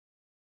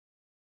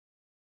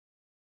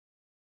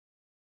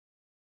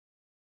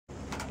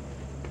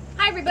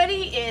Hi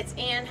everybody, it's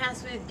Ann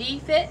Hess with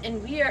BFit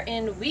and we are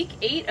in week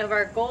 8 of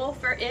our Goal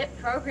for It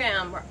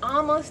program. We're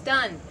almost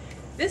done.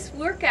 This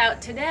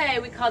workout today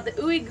we called the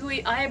Ooey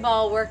Gooey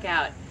Eyeball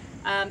Workout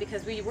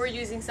because we were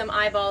using some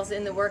eyeballs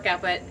in the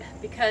workout, but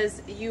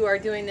because you are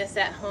doing this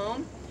at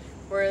home,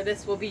 or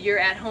this will be your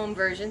at-home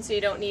version so you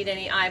don't need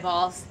any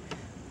eyeballs,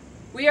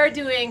 we are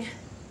doing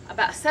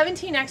about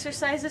 17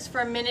 exercises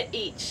for a minute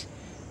each.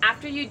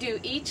 After you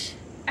do each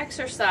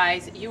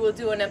exercise, you will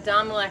do an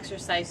abdominal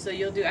exercise. So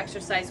you'll do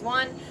exercise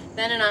 1,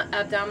 then an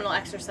abdominal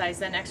exercise,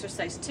 then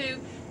exercise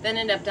 2, then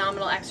an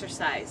abdominal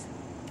exercise.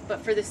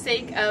 But for the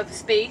sake of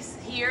space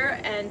here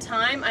and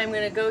time, I'm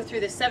going to go through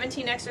the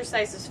 17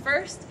 exercises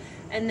first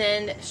and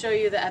then show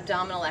you the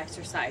abdominal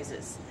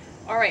exercises.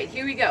 Alright,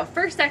 here we go.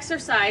 First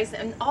exercise,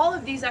 and all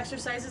of these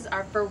exercises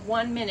are for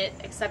 1 minute,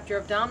 except your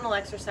abdominal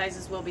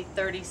exercises will be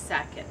 30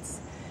 seconds.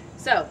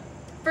 So,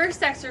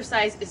 first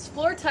exercise is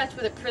floor touch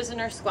with a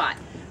prisoner squat.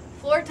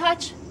 Floor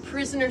touch,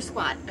 prisoner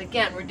squat.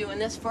 Again, we're doing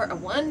this for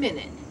 1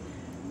 minute.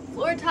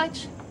 Floor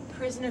touch,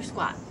 prisoner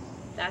squat.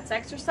 That's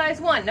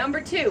exercise 1.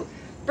 Number 2,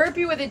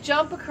 burpee with a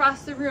jump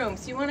across the room.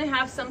 So you want to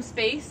have some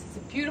space. It's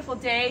a beautiful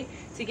day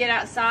to get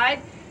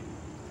outside.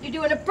 You're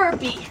doing a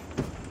burpee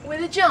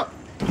with a jump.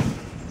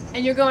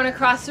 And you're going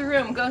across the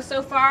room. Go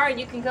so far and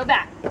you can go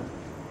back.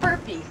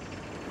 Burpee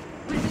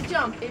with a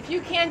jump. If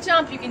you can't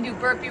jump, you can do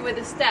burpee with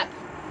a step.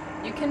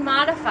 You can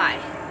modify.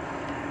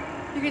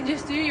 You can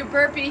just do your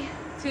burpee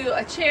to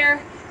a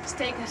chair, just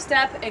take a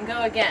step and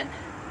go again.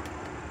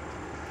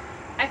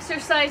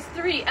 Exercise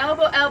 3,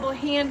 elbow, elbow,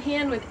 hand,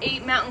 hand with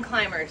 8 mountain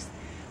climbers.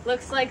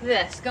 Looks like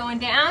this, going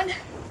down,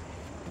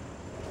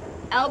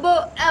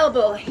 elbow,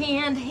 elbow,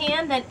 hand,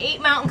 hand, then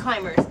 8 mountain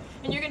climbers.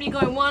 And you're gonna be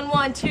going 1,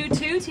 1, 2,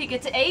 2 till you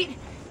get to 8,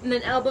 and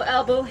then elbow,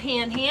 elbow,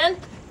 hand, hand,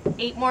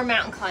 8 more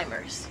mountain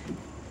climbers.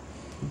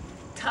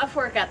 Tough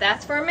workout,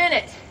 that's for a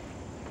minute.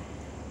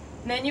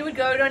 And then you would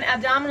go to an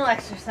abdominal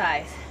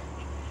exercise.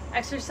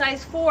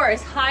 Exercise 4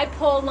 is high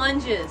pull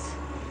lunges.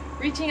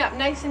 Reaching up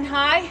nice and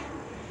high,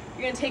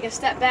 you're going to take a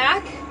step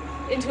back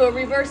into a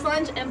reverse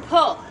lunge and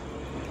pull.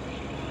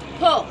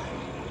 Pull.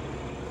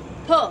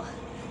 Pull.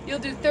 You'll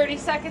do 30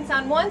 seconds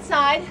on one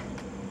side.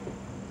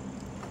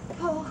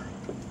 Pull.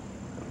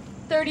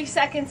 30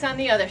 seconds on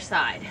the other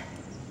side.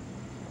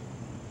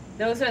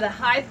 Those are the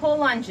high pull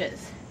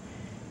lunges.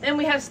 Then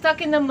we have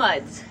stuck in the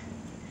muds.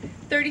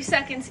 30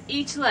 seconds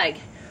each leg.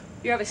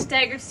 You have a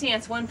staggered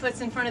stance, one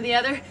foot's in front of the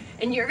other,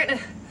 and you're gonna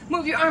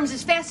move your arms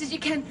as fast as you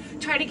can,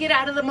 try to get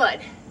out of the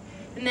mud.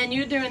 And then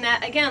you're doing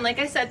that again, like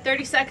I said,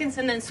 30 seconds,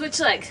 and then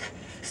switch legs,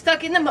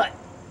 stuck in the mud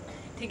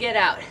to get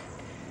out.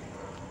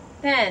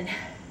 Then,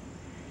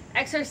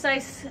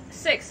 exercise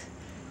 6,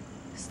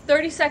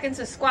 30 seconds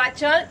of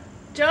squat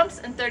jumps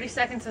and 30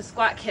 seconds of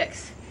squat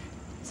kicks.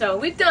 So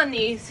we've done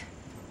these,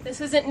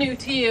 this isn't new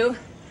to you,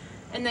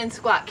 and then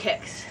squat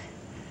kicks,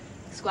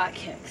 squat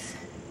kicks.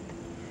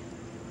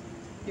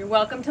 You're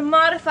welcome to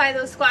modify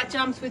those squat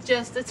jumps with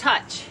just a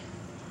touch.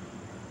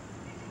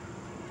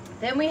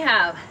 Then we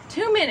have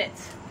 2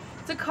 minutes.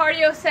 It's a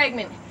cardio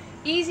segment.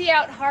 Easy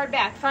out, hard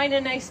back. Find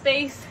a nice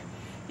space.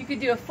 You could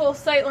do a full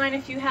sight line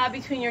if you have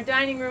between your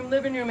dining room,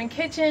 living room, and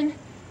kitchen.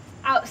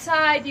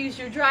 Outside, use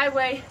your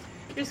driveway.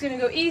 You're just gonna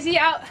go easy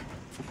out,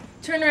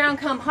 turn around,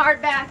 come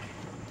hard back,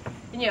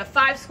 and you have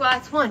 5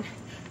 squats. 1,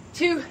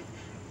 2,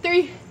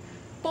 3,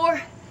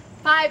 4,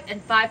 5,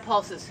 and 5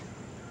 pulses.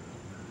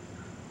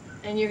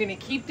 And you're going to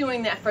keep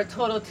doing that for a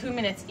total of 2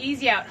 minutes.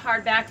 Easy out,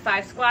 hard back,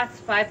 5 squats,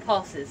 5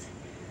 pulses.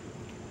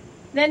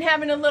 Then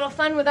having a little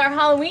fun with our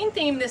Halloween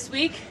theme this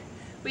week,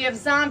 we have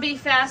zombie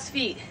fast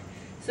feet.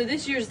 So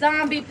this is your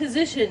zombie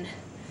position.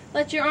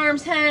 Let your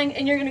arms hang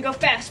and you're going to go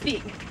fast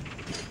feet.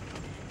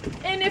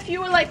 And if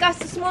you were like us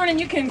this morning,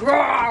 you can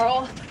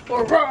growl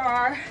or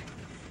roar.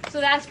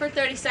 So that's for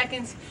 30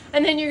 seconds.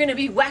 And then you're going to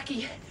be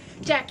wacky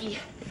Jackie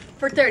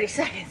for 30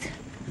 seconds.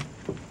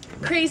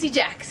 Crazy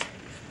Jacks.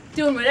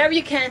 Doing whatever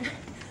you can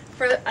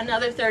for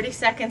another 30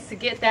 seconds to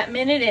get that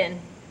minute in.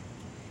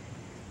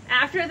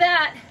 After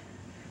that,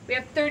 we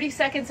have 30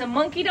 seconds of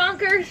monkey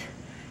donkers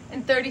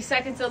and 30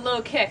 seconds of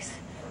low kicks.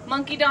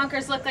 Monkey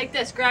donkers look like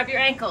this. Grab your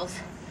ankles,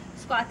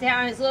 squat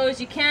down as low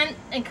as you can,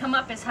 and come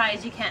up as high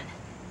as you can.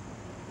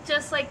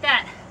 Just like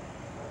that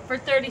for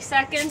 30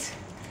 seconds.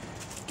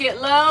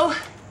 Get low.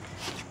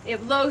 You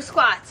have low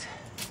squats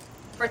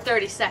for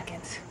 30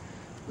 seconds.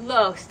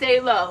 Low,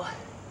 stay low.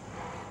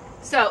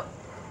 So,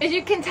 as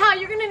you can tell,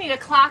 you're going to need a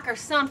clock or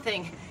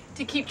something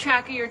to keep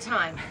track of your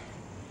time.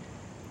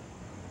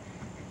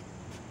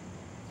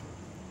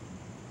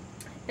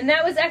 And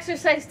that was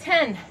exercise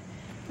 10.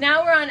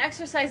 Now we're on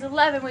exercise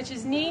 11, which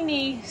is knee,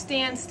 knee,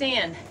 stand,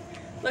 stand.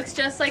 Looks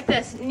just like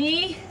this.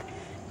 Knee,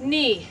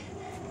 knee,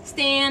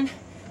 stand,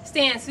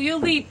 stand. So you'll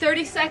lead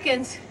 30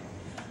 seconds.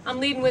 I'm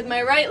leading with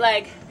my right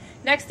leg.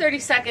 Next 30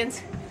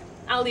 seconds,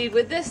 I'll lead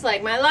with this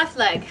leg, my left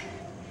leg.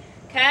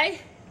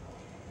 Okay?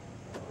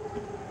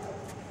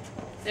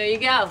 There you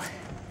go.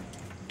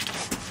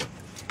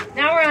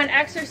 Now we're on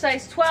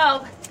exercise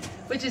 12,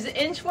 which is an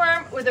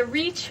inchworm with a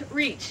reach.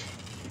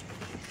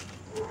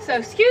 So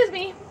excuse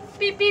me,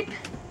 beep beep,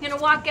 You're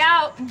gonna walk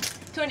out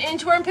to an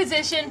inchworm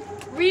position,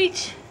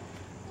 reach,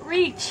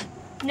 reach.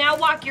 Now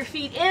walk your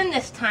feet in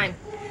this time.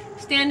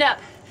 Stand up.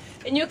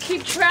 And you'll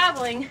keep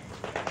traveling,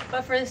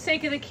 but for the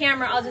sake of the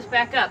camera, I'll just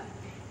back up.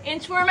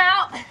 Inchworm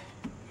out,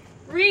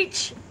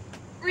 reach,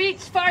 reach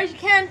as far as you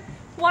can,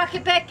 walk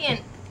it back in.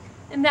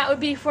 And that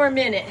would be for a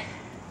minute.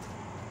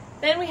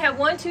 Then we have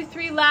 1, 2,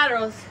 3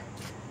 laterals,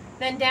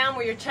 then down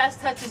where your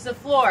chest touches the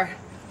floor.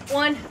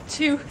 1,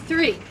 2,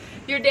 3,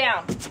 you're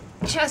down.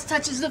 Chest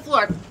touches the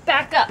floor,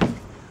 back up.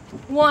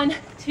 1,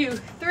 2,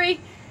 3,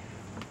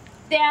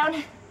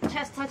 down,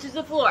 chest touches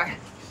the floor.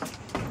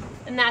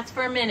 And that's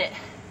for a minute.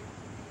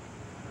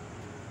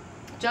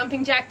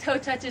 Jumping jack toe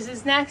touches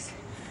is next.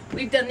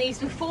 We've done these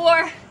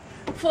before.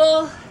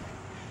 Full,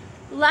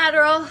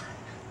 lateral,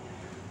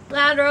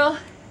 lateral.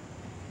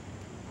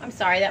 I'm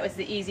sorry, that was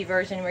the easy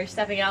version where you're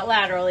stepping out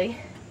laterally.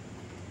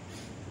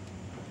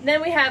 Then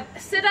we have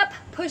sit up,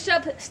 push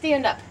up,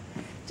 stand up.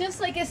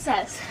 Just like it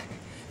says.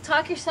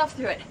 Talk yourself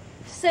through it.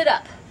 Sit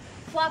up,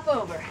 flop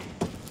over,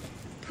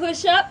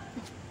 push up,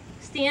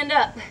 stand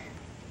up.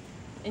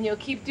 And you'll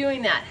keep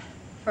doing that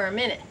for a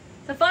minute.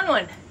 It's a fun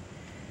one.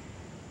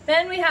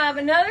 Then we have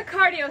another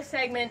cardio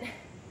segment,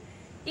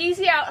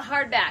 easy out,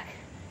 hard back.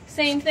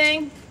 Same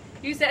thing,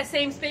 use that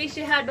same space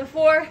you had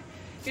before.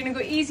 You're gonna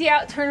go easy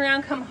out, turn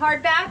around, come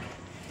hard back.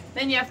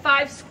 Then you have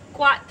 5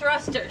 squat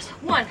thrusters.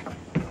 1,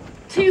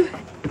 2,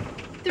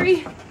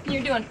 3, and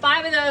you're doing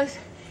 5 of those.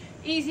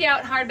 Easy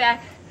out, hard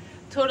back,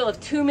 total of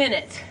 2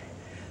 minutes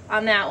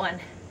on that one.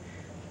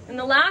 And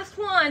the last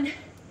one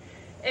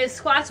is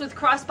squats with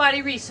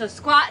crossbody reach. So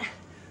squat,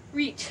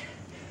 reach,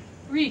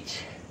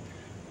 reach.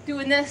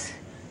 Doing this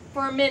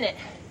for a minute.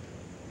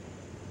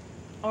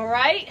 All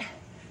right,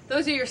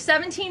 those are your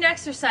 17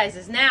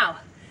 exercises. Now,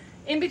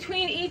 in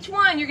between each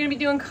one, you're gonna be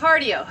doing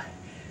cardio.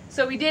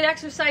 So we did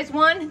exercise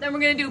 1, then we're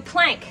gonna do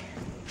plank.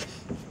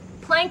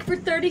 Plank for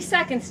 30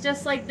 seconds,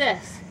 just like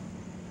this.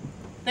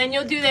 Then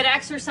you'll do that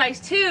exercise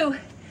 2.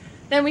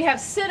 Then we have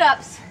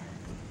sit-ups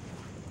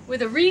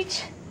with a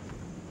reach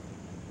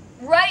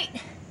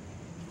right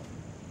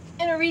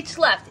and a reach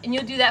left, and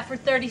you'll do that for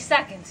 30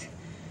 seconds.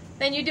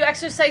 Then you do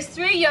exercise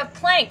 3, you have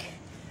plank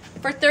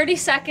for 30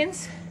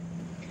 seconds.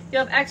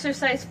 You'll have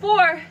exercise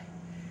 4,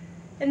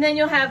 and then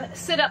you'll have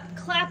sit-up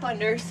clap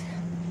unders,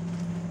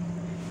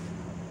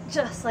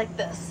 just like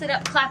this,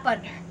 sit-up clap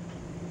under.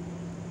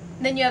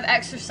 Then you have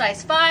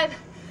exercise 5,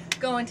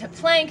 go into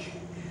plank.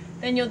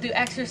 Then you'll do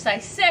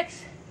exercise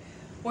 6,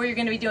 where you're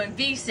gonna be doing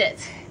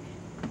V-sits.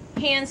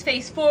 Hands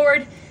face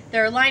forward,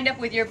 they're lined up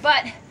with your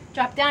butt.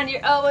 Drop down to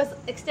your elbows,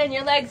 extend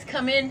your legs,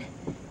 come in,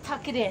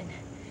 tuck it in,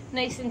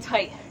 nice and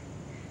tight.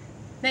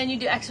 Then you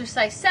do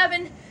exercise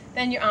 7,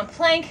 then you're on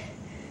plank.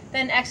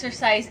 Then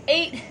exercise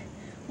 8,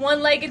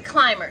 one-legged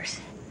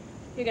climbers.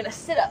 You're gonna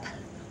sit up,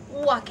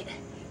 walk it.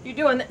 You're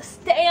doing that,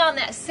 stay on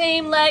that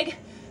same leg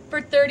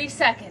for 30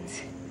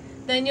 seconds.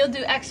 Then you'll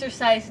do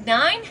exercise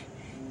 9,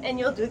 and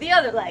you'll do the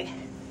other leg.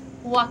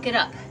 Walk it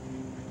up,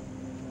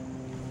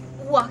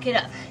 walk it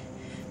up.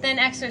 Then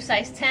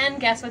exercise 10,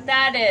 guess what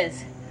that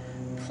is?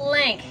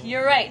 Plank,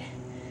 you're right.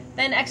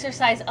 Then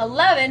exercise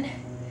 11,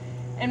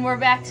 and we're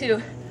back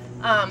to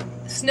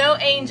snow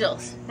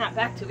angels. Not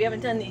back to, we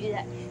haven't done these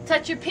yet.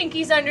 Touch your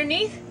pinkies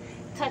underneath,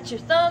 touch your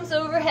thumbs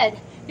overhead.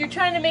 You're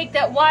trying to make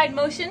that wide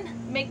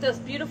motion, make those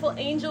beautiful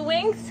angel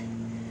wings.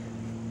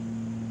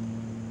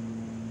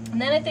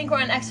 And then I think we're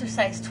on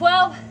exercise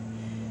 12,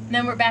 and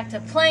then we're back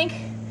to plank,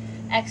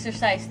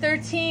 exercise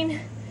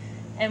 13,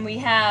 and we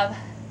have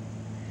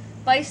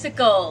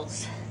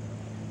bicycles.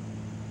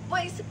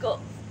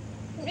 Bicycles.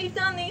 We've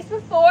done these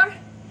before.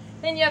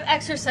 Then you have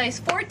exercise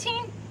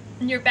 14,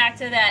 and you're back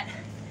to that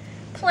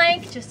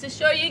plank, just to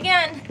show you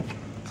again.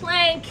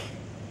 Plank.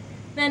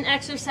 Then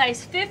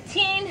exercise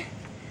 15,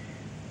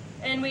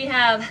 and we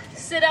have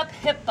sit-up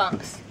hip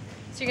bumps.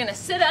 So you're gonna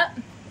sit up,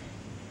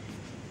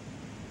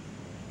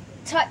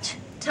 touch,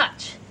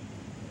 touch,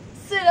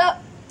 sit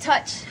up,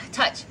 touch,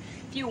 touch.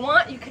 If you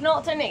want, you can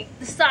alternate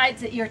the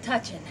sides that you're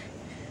touching.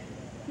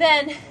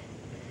 Then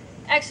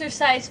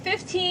exercise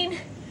 15,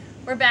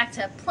 we're back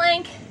to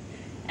plank.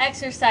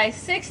 Exercise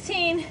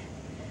 16,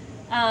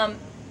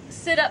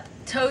 sit-up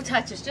toe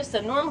touches, just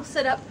a normal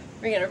sit-up.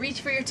 We're gonna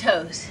reach for your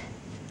toes.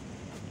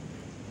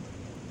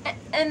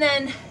 And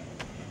then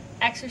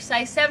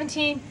exercise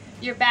 17,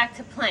 you're back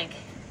to plank.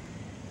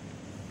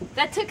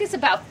 That took us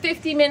about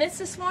 50 minutes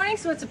this morning,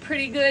 so it's a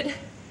pretty good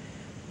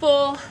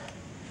full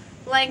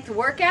length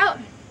workout.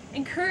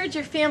 Encourage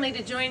your family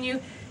to join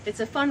you.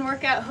 It's a fun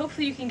workout.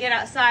 Hopefully you can get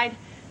outside.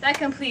 That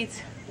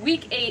completes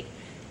week 8,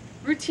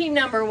 routine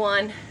number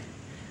 1.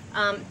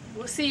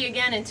 We'll see you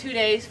again in 2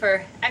 days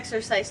for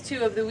exercise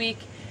 2 of the week,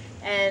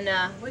 and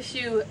wish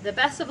you the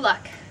best of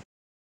luck.